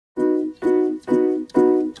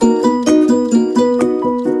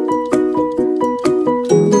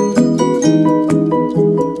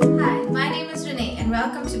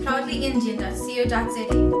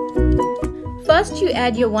First, you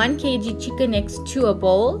add your 1 kg chicken necks to a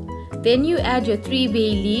bowl. Then you add your 3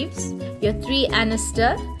 bay leaves, your 3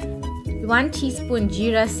 anistar, 1 teaspoon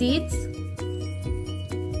jeera seeds,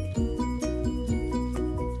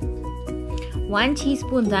 1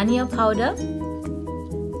 teaspoon dhania powder,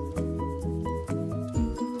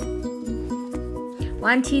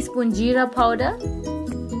 1 teaspoon jeera powder,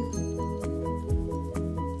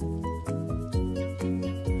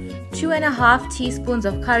 2.5 teaspoons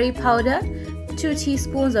of curry powder, 2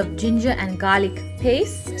 teaspoons of ginger and garlic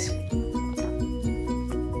paste,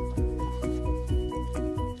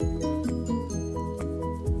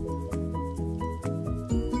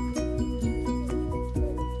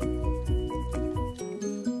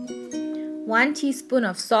 one teaspoon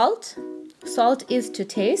of salt. Salt is to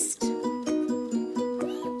taste.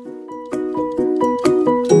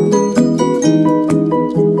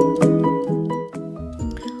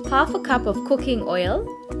 Half a cup of cooking oil,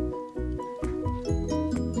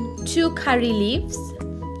 2 curry leaves,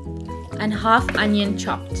 and half onion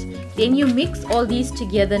chopped. Then you mix all these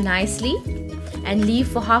together nicely and leave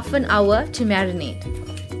for half an hour to marinate.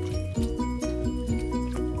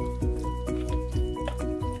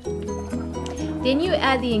 Then you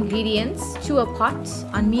add the ingredients to a pot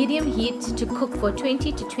on medium heat to cook for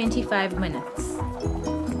 20 to 25 minutes.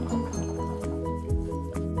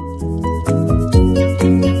 To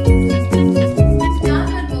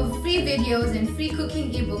download more free videos and free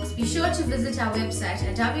cooking ebooks, be sure to visit our website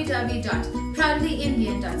at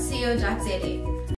www.proudlyindian.co.za.